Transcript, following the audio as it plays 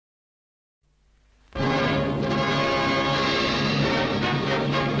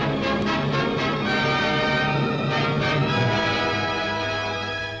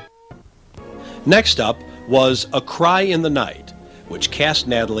Next up was A Cry in the Night, which cast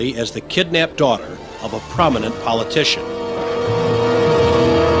Natalie as the kidnapped daughter of a prominent politician.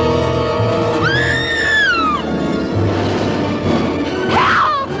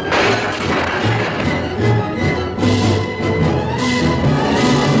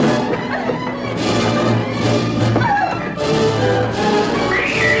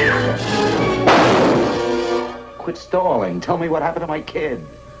 Quit stalling. Tell me what happened to my kid.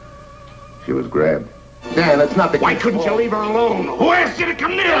 She was grabbed. Dan, that's not the... Why couldn't you leave her alone? Who asked you to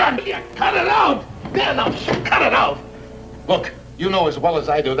come near her? Cut it out! Dan, no, cut it out! Look, you know as well as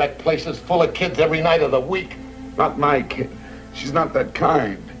I do that place is full of kids every night of the week. Not my kid. She's not that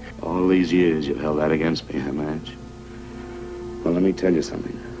kind. All these years you've held that against me, huh, Madge? Well, let me tell you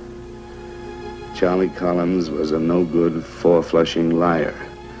something. Charlie Collins was a no-good, four-flushing liar.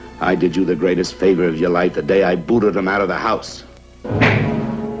 I did you the greatest favor of your life the day I booted him out of the house.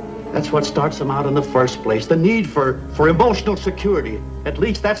 That's what starts them out in the first place. The need for emotional security. At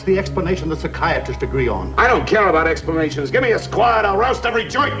least that's the explanation the psychiatrists agree on. I don't care about explanations. Give me a squad. I'll roust every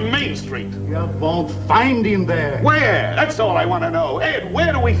joint in Main Street. You won't find him there. Where? That's all I want to know. Ed,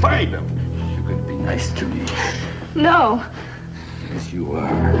 where do we find him? You're going to be nice to me. No. Yes, you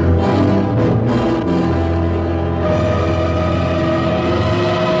are.